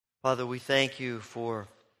Father, we thank you for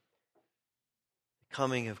the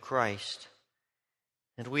coming of Christ.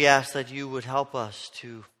 And we ask that you would help us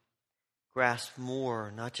to grasp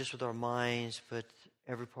more, not just with our minds, but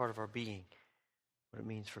every part of our being, what it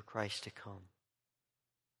means for Christ to come.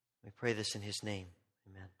 We pray this in his name.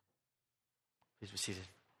 Amen. Please be seated.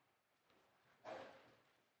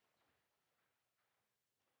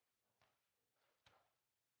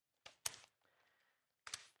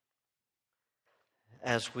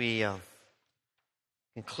 As we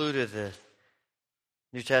concluded the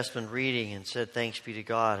New Testament reading and said thanks be to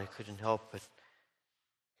God, I couldn't help but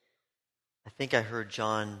I think I heard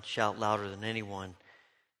John shout louder than anyone,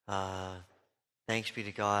 thanks be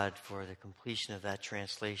to God for the completion of that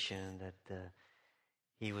translation that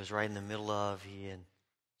he was right in the middle of, he and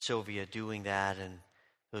Sylvia doing that and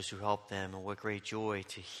those who helped them, and what great joy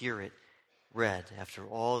to hear it read after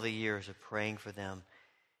all the years of praying for them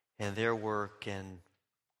and their work and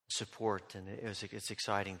support, and it's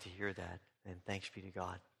exciting to hear that, and thanks be to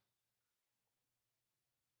God.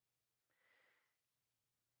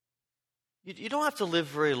 You don't have to live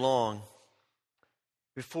very long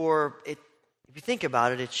before it, if you think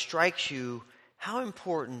about it, it strikes you how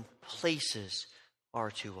important places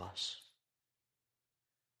are to us.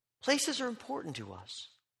 Places are important to us.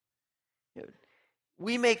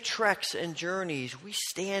 We make treks and journeys. We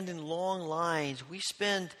stand in long lines. We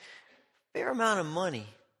spend a fair amount of money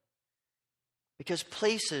because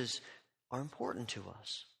places are important to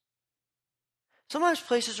us. Sometimes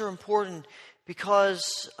places are important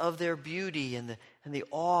because of their beauty and the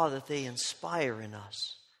awe that they inspire in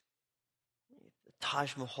us. The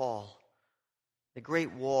Taj Mahal, the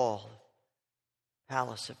Great Wall,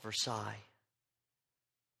 Palace at Versailles.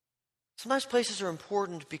 Sometimes places are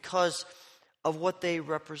important because of what they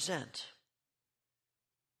represent.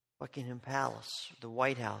 Buckingham Palace, the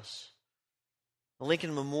White House, the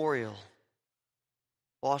Lincoln Memorial,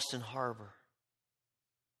 Boston Harbor,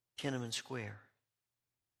 Tiananmen Square.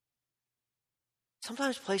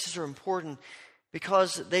 Sometimes places are important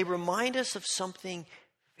because they remind us of something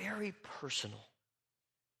very personal.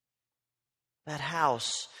 That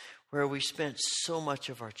house where we spent so much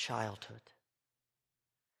of our childhood.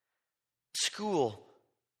 School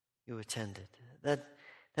you attended. That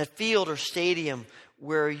field or stadium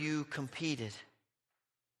where you competed.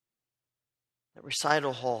 That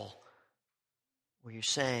recital hall where you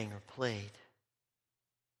sang or played.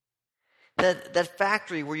 That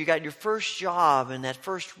factory where you got your first job and that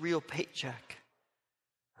first real paycheck.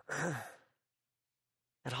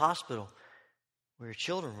 That hospital where your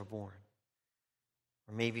children were born.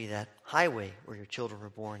 Or maybe that highway where your children were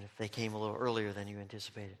born if they came a little earlier than you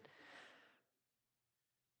anticipated.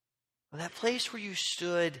 Or that place where you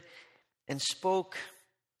stood and spoke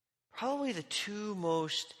probably the two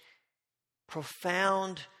most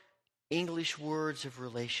profound English words of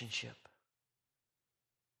relationship.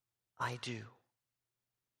 I do.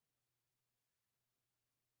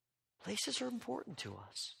 Places are important to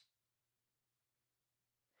us.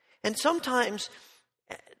 And sometimes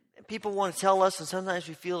people want to tell us, and sometimes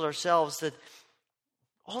we feel it ourselves, that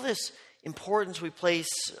all this importance we place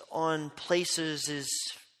on places is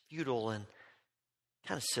futile and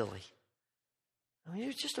kind of silly. I mean,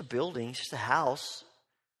 it's just a building, it's just a house,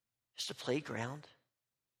 just a playground.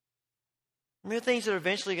 I mean, things that are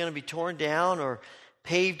eventually going to be torn down or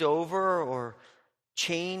paved over or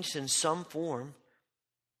changed in some form.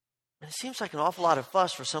 And it seems like an awful lot of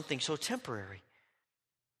fuss for something so temporary.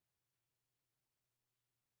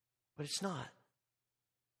 But it's not.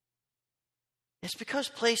 It's because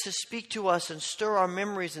places speak to us and stir our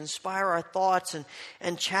memories, inspire our thoughts,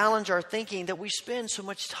 and challenge our thinking that we spend so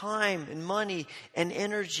much time and money and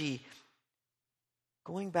energy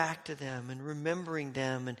going back to them and remembering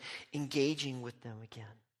them and engaging with them again.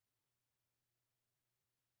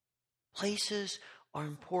 Places are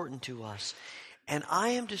important to us. And I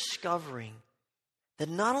am discovering that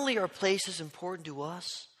not only are places important to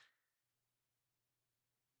us,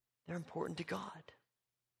 they're important to God.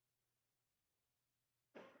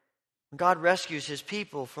 When God rescues his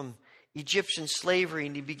people from Egyptian slavery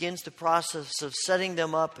and he begins the process of setting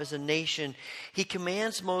them up as a nation, he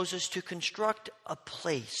commands Moses to construct a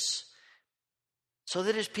place so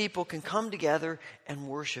that his people can come together and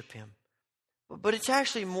worship him. But it's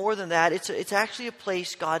actually more than that. It's actually a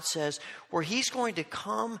place, God says, where he's going to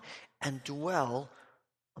come and dwell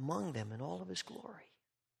among them in all of his glory.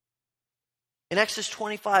 In Exodus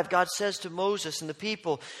 25, God says to Moses and the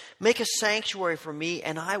people, "Make a sanctuary for me,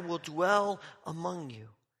 and I will dwell among you."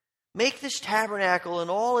 Make this tabernacle and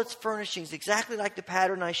all its furnishings exactly like the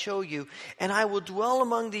pattern I show you, and I will dwell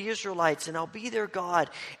among the Israelites, and I'll be their God,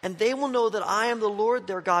 and they will know that I am the Lord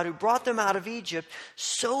their God who brought them out of Egypt,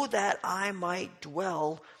 so that I might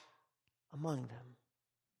dwell among them.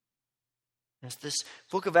 As this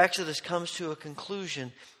book of Exodus comes to a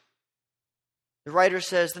conclusion, the writer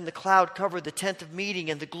says, then the cloud covered the tent of meeting,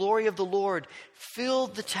 and the glory of the Lord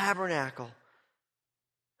filled the tabernacle.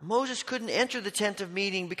 Moses couldn't enter the tent of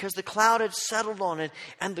meeting because the cloud had settled on it,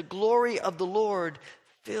 and the glory of the Lord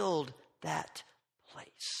filled that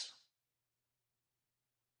place.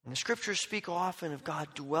 And the scriptures speak often of God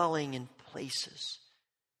dwelling in places.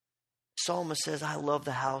 The psalmist says, I love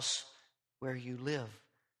the house where you live,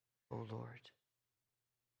 O Lord.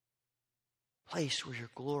 Place where your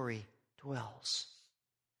glory dwells.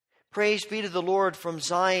 Praise be to the Lord from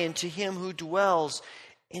Zion, to him who dwells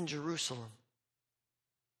in Jerusalem.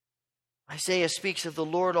 Isaiah speaks of the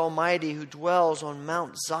Lord Almighty who dwells on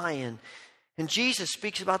Mount Zion. And Jesus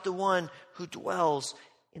speaks about the one who dwells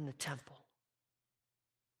in the temple.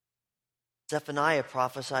 Zephaniah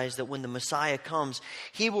prophesies that when the Messiah comes,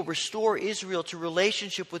 he will restore Israel to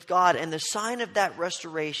relationship with God. And the sign of that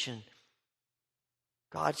restoration,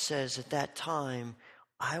 God says, at that time,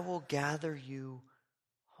 I will gather you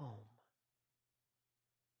home.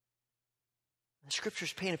 The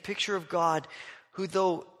scriptures paint a picture of God who,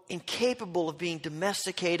 though incapable of being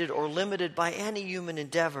domesticated or limited by any human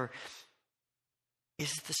endeavor,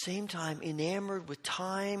 is at the same time enamored with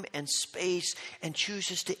time and space and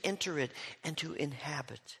chooses to enter it and to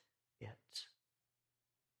inhabit it.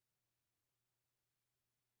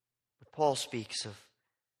 But Paul speaks of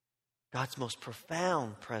God's most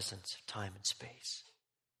profound presence of time and space.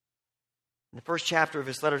 In the first chapter of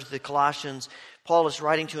his letter to the Colossians, Paul is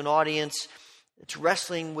writing to an audience that's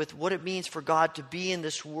wrestling with what it means for God to be in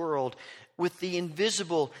this world, with the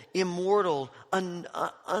invisible, immortal,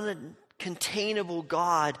 uncontainable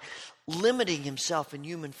God limiting himself in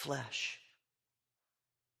human flesh.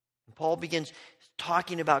 And Paul begins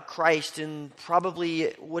talking about Christ in probably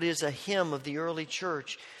what is a hymn of the early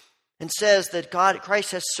church, and says that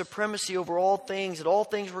Christ has supremacy over all things, that all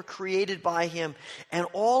things were created by him. And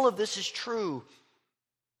all of this is true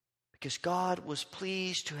because God was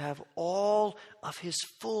pleased to have all of his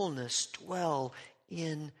fullness dwell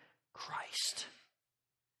in Christ.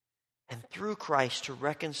 And through Christ to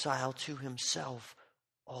reconcile to himself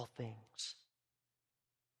all things.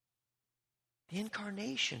 The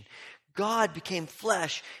incarnation. God became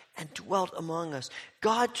flesh and dwelt among us.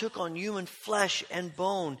 God took on human flesh and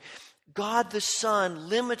bone. God the Son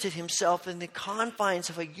limited himself in the confines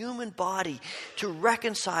of a human body to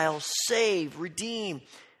reconcile, save, redeem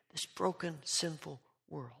this broken, sinful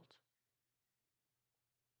world.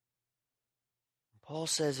 Paul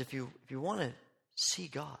says if you want to see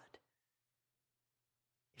God,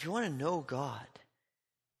 if you want to know God,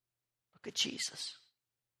 look at Jesus.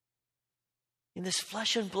 In this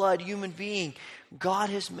flesh and blood human being, God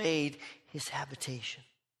has made his habitation.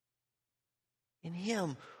 In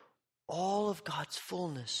him, all of God's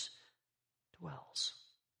fullness dwells.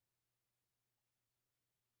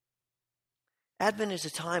 Advent is a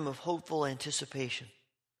time of hopeful anticipation.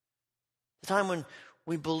 A time when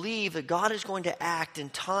we believe that God is going to act in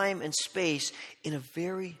time and space in a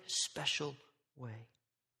very special way.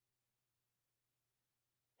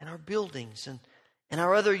 And our buildings and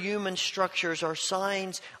our other human structures are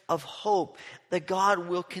signs of hope that God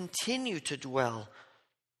will continue to dwell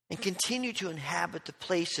and continue to inhabit the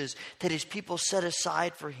places that his people set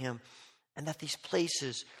aside for him, and that these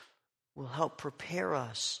places will help prepare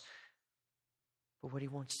us for what he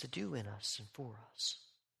wants to do in us and for us.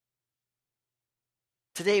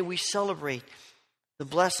 Today we celebrate the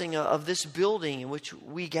blessing of this building in which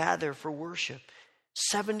we gather for worship.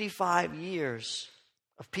 75 years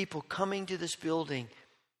of people coming to this building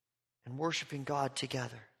and worshiping God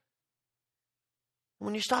together.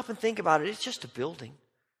 When you stop and think about it, it's just a building.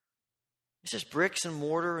 It's just bricks and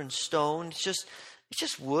mortar and stone. It's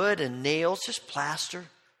just wood and nails, just plaster.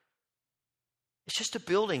 It's just a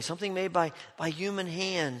building, something made by human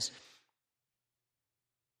hands.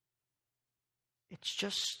 It's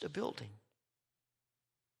just a building.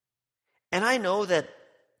 And I know that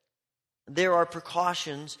there are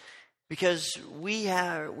precautions because we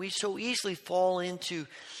so easily fall into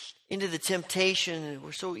the temptation,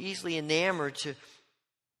 we're so easily enamored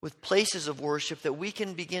with places of worship that we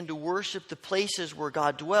can begin to worship the places where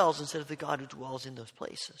God dwells instead of the God who dwells in those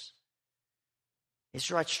places.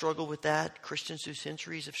 Israelites struggled with that. Christians through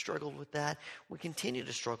centuries have struggled with that. We continue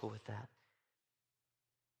to struggle with that.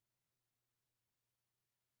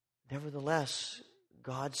 Nevertheless,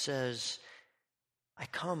 God says, I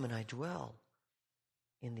come and I dwell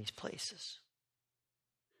in these places.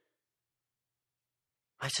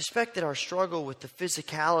 I suspect that our struggle with the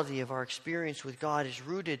physicality of our experience with God is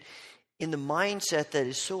rooted in the mindset that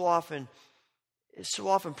is so often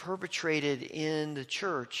perpetrated in the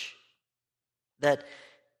church, that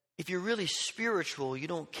if you're really spiritual, you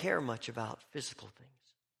don't care much about physical things.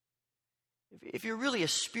 If you're really a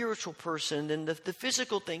spiritual person, then the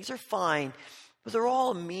physical things are fine, but they're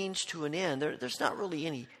all a means to an end. There's not really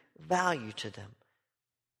any value to them.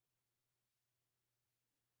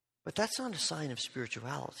 But that's not a sign of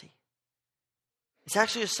spirituality. It's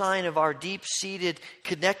actually a sign of our deep-seated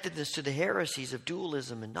connectedness to the heresies of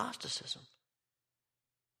dualism and Gnosticism.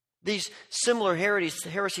 These similar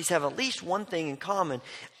heresies have at least one thing in common: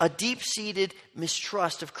 a deep-seated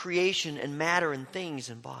mistrust of creation and matter and things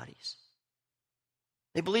and bodies.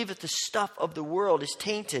 They believe that the stuff of the world is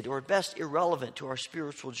tainted, or at best irrelevant, to our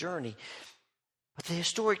spiritual journey. But the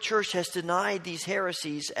historic church has denied these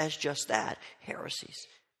heresies as just that, heresies.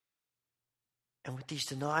 And with these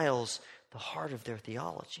denials, the heart of their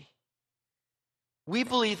theology. We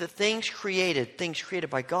believe that things created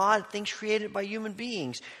by God, things created by human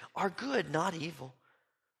beings, are good, not evil.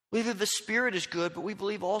 We believe the Spirit is good, but we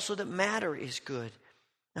believe also that matter is good.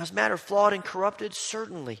 Now, is matter flawed and corrupted?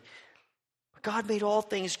 Certainly. But God made all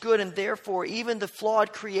things good, and therefore even the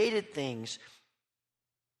flawed created things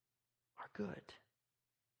are good.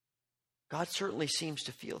 God certainly seems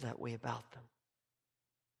to feel that way about them.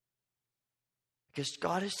 Because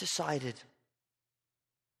God has decided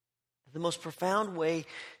that the most profound way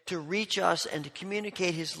to reach us and to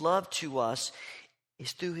communicate His love to us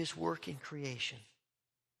is through His work in creation.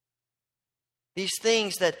 These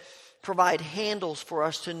things that provide handles for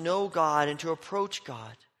us to know God and to approach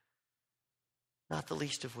God, not the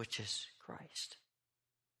least of which is Christ.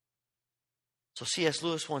 So C.S.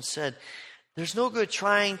 Lewis once said, "There's no good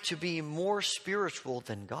trying to be more spiritual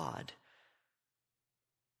than God."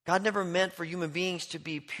 God never meant for human beings to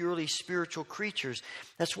be purely spiritual creatures.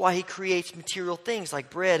 That's why He creates material things like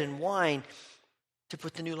bread and wine to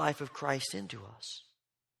put the new life of Christ into us.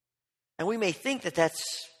 And we may think that that's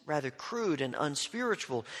rather crude and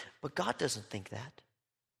unspiritual, but God doesn't think that.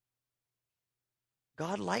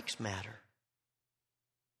 God likes matter.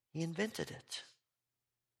 He invented it.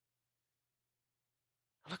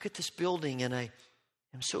 I look at this building and I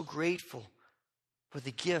am so grateful for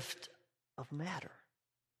the gift of matter.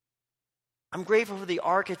 I'm grateful for the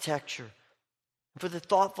architecture, for the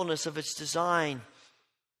thoughtfulness of its design.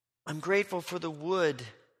 I'm grateful for the wood.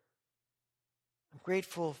 I'm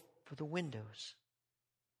grateful for the windows.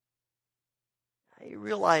 I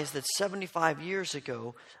realize that 75 years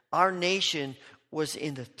ago, our nation was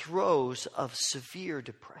in the throes of severe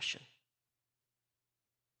depression.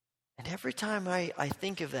 And every time I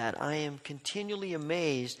think of that, I am continually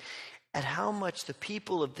amazed at how much the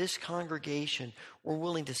people of this congregation were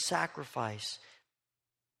willing to sacrifice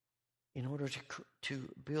in order to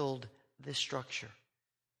build this structure,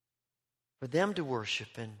 for them to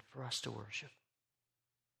worship and for us to worship.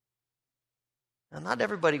 Now, not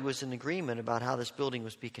everybody was in agreement about how this building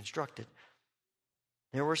was to be constructed.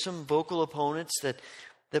 There were some vocal opponents that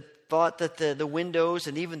thought that the windows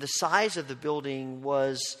and even the size of the building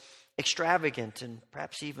was extravagant and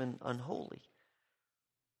perhaps even unholy.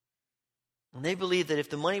 And they believed that if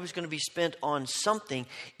the money was going to be spent on something,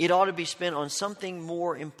 it ought to be spent on something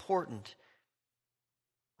more important,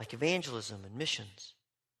 like evangelism and missions.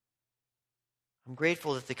 I'm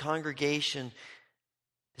grateful that the congregation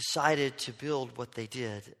decided to build what they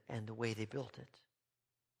did and the way they built it.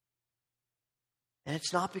 And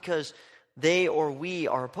it's not because they or we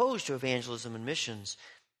are opposed to evangelism and missions,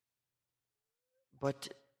 but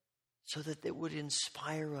so that it would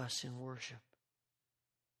inspire us in worship.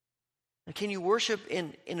 Now, can you worship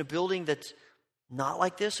in a building that's not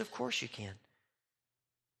like this? Of course you can.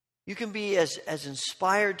 You can be as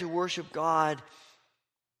inspired to worship God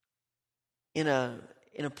in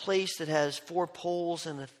a place that has 4 poles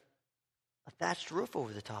and a thatched roof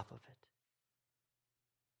over the top of it.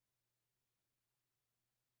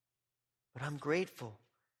 But I'm grateful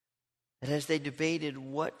that as they debated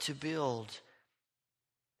what to build,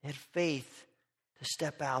 they had faith to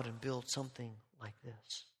step out and build something like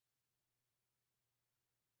this.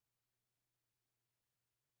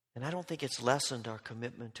 And I don't think it's lessened our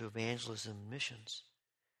commitment to evangelism and missions.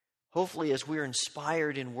 Hopefully, as we're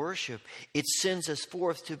inspired in worship, it sends us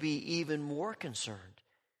forth to be even more concerned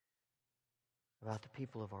about the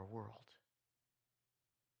people of our world.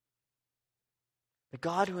 The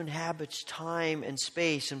God who inhabits time and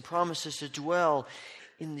space and promises to dwell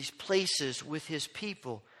in these places with His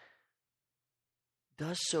people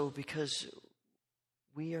does so because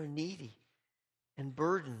we are needy and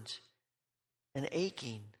burdened and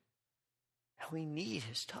aching, and we need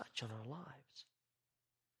his touch on our lives.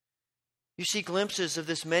 You see glimpses of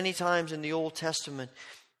this many times in the Old Testament.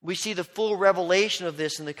 We see the full revelation of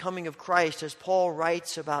this in the coming of Christ, as Paul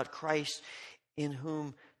writes about Christ, in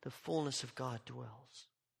whom the fullness of God dwells.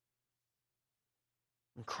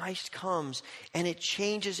 And Christ comes, and it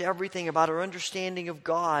changes everything about our understanding of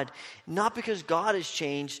God, not because God has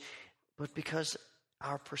changed, but because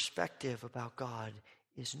our perspective about God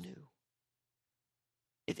is new.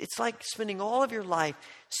 It's like spending all of your life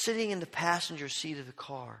sitting in the passenger seat of the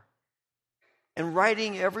car and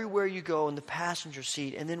riding everywhere you go in the passenger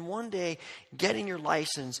seat, and then one day getting your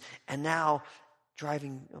license and now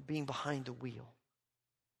driving, being behind the wheel.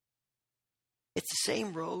 It's the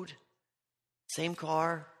same road, same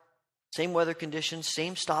car, same weather conditions,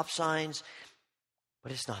 same stop signs,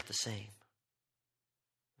 but it's not the same.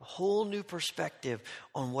 A whole new perspective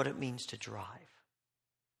on what it means to drive.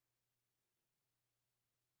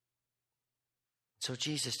 So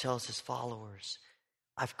Jesus tells his followers,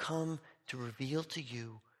 I've come to reveal to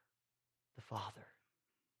you the Father.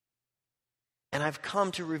 And I've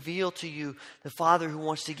come to reveal to you the Father who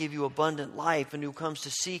wants to give you abundant life, and who comes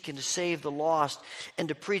to seek and to save the lost, and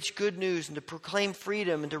to preach good news, and to proclaim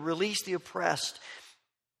freedom, and to release the oppressed,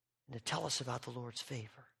 and to tell us about the Lord's favor.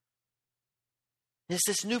 It's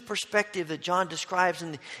this new perspective that John describes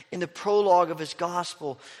in the prologue of his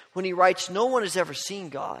gospel, when he writes, no one has ever seen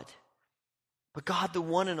God, but God, the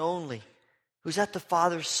one and only, who's at the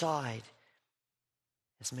Father's side,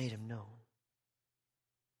 has made him known.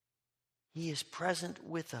 He is present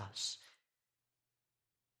with us.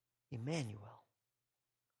 Emmanuel.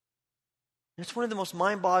 And it's one of the most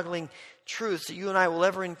mind-boggling truths that you and I will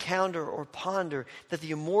ever encounter or ponder, that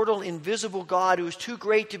the immortal, invisible God, who is too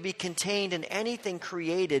great to be contained in anything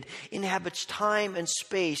created, inhabits time and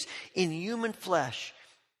space in human flesh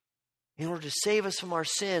in order to save us from our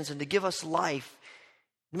sins and to give us life,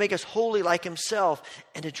 to make us holy like himself,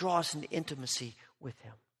 and to draw us into intimacy with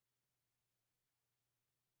him.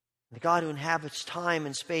 The God who inhabits time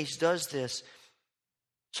and space does this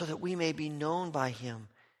so that we may be known by him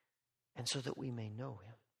and so that we may know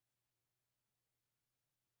him.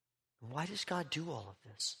 And why does God do all of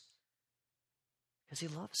this? Because he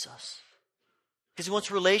loves us. Because he wants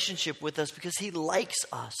a relationship with us. Because he likes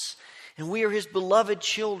us. And we are his beloved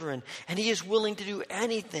children. And he is willing to do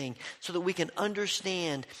anything so that we can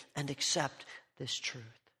understand and accept this truth.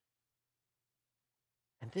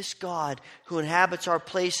 And this God who inhabits our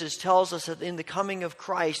places tells us that in the coming of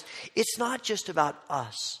Christ, it's not just about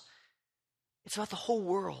us. It's about the whole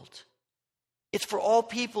world. It's for all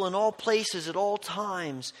people in all places at all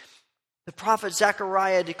times. The prophet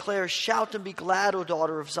Zechariah declares, shout and be glad, O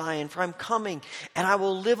daughter of Zion, for I'm coming and I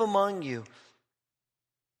will live among you.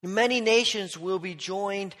 Many nations will be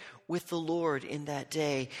joined with the Lord in that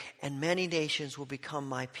day, and many nations will become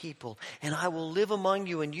my people. And I will live among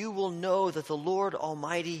you, and you will know that the Lord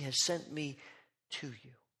Almighty has sent me to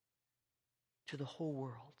you, to the whole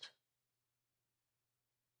world.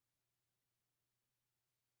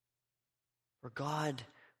 For God,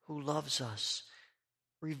 who loves us,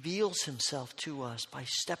 reveals himself to us by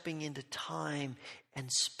stepping into time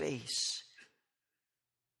and space.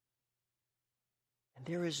 And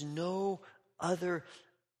there is no other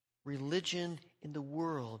religion in the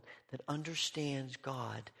world that understands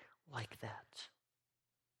God like that.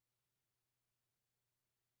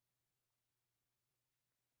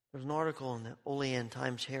 There's an article in the Olean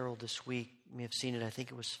Times-Herald this week. You may have seen it. I think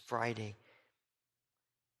it was Friday.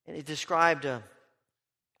 And it described a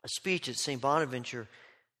speech at St. Bonaventure.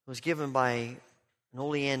 It was given by an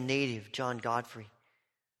Olean native, John Godfrey,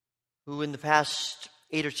 who in the past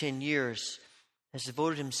 8 or 10 years has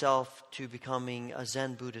devoted himself to becoming a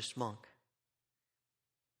Zen Buddhist monk.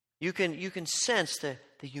 You can sense the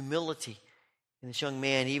humility in this young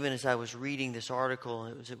man, even as I was reading this article,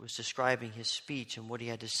 and it was describing his speech and what he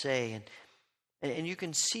had to say, and you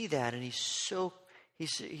can see that, and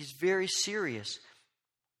he's very serious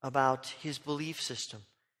about his belief system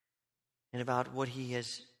and about what he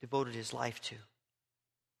has devoted his life to.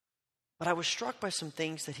 But I was struck by some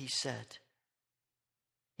things that he said.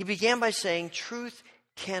 He began by saying, truth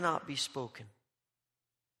cannot be spoken.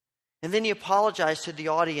 And then he apologized to the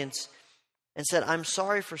audience and said, I'm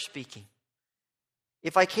sorry for speaking.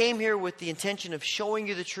 If I came here with the intention of showing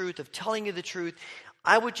you the truth, of telling you the truth,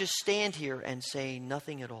 I would just stand here and say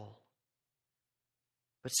nothing at all.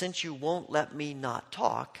 But since you won't let me not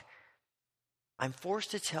talk, I'm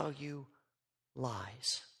forced to tell you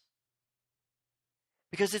lies.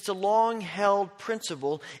 Because it's a long-held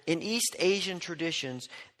principle in East Asian traditions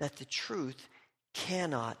that the truth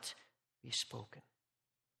cannot be spoken.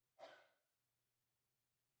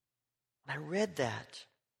 I read that,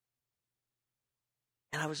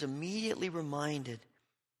 and I was immediately reminded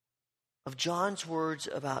of John's words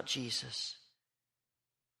about Jesus,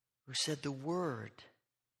 who said, the Word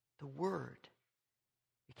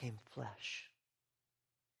became flesh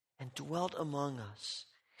and dwelt among us.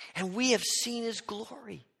 And we have seen his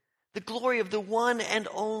glory, the glory of the one and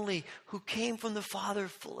only who came from the Father,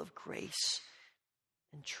 full of grace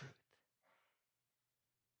and truth.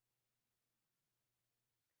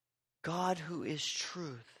 God, who is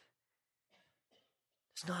truth,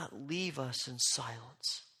 does not leave us in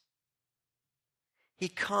silence. He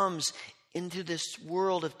comes into this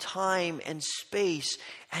world of time and space,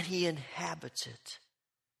 and he inhabits it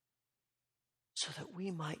so that we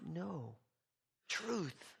might know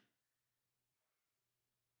truth,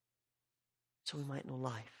 so we might know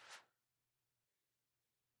life.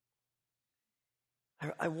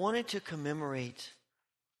 I wanted to commemorate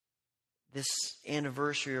this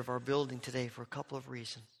anniversary of our building today for a couple of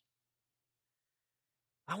reasons.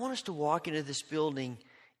 I want us to walk into this building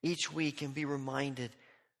each week and be reminded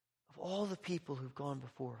of all the people who've gone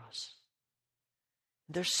before us.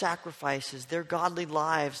 Their sacrifices, their godly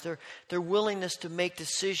lives, their willingness to make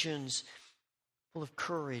decisions full of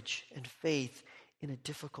courage and faith in a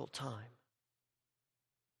difficult time.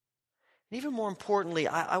 And even more importantly,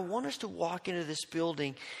 I want us to walk into this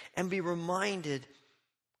building and be reminded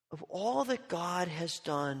of all that God has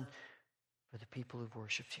done for the people who've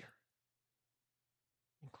worshiped here,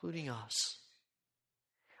 including us.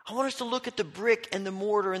 I want us to look at the brick and the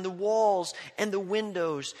mortar and the walls and the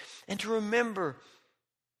windows and to remember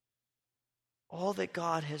all that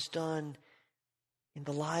God has done in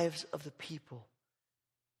the lives of the people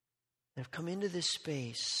that have come into this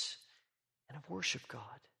space and have worshiped God.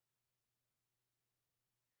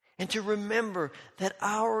 And to remember that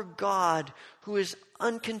our God, who is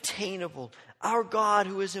uncontainable, our God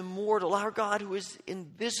who is immortal, our God who is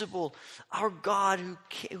invisible, our God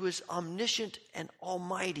who is omniscient and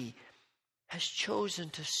almighty, has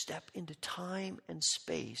chosen to step into time and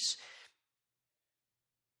space,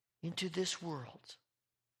 into this world,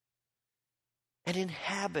 and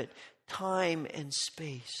inhabit time and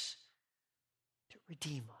space to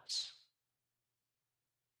redeem us.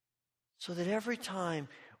 So that every time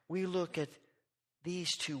we look at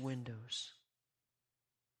these two windows,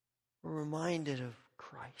 we're reminded of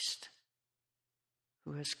Christ,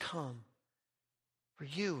 who has come for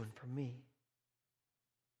you and for me.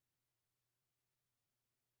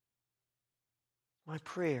 My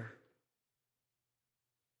prayer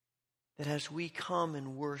that as we come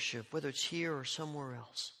and worship, whether it's here or somewhere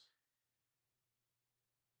else,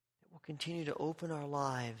 that we'll continue to open our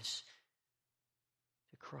lives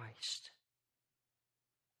to Christ.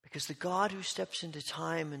 Because the God who steps into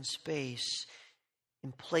time and space,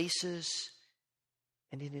 in places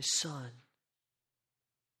and in his Son,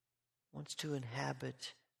 wants to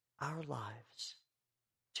inhabit our lives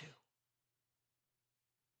too.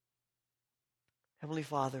 Heavenly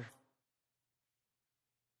Father,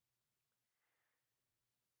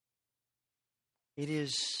 it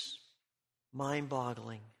is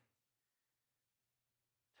mind-boggling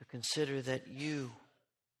to consider that you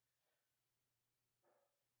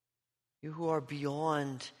who are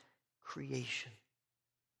beyond creation,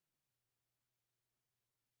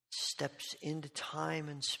 steps into time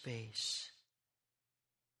and space,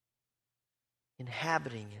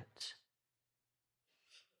 inhabiting it,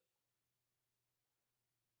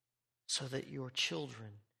 so that your children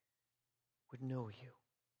would know you.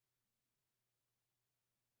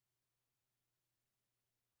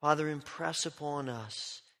 Father, impress upon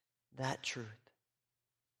us that truth,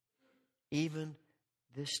 even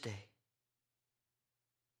this day.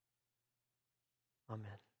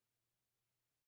 Amen.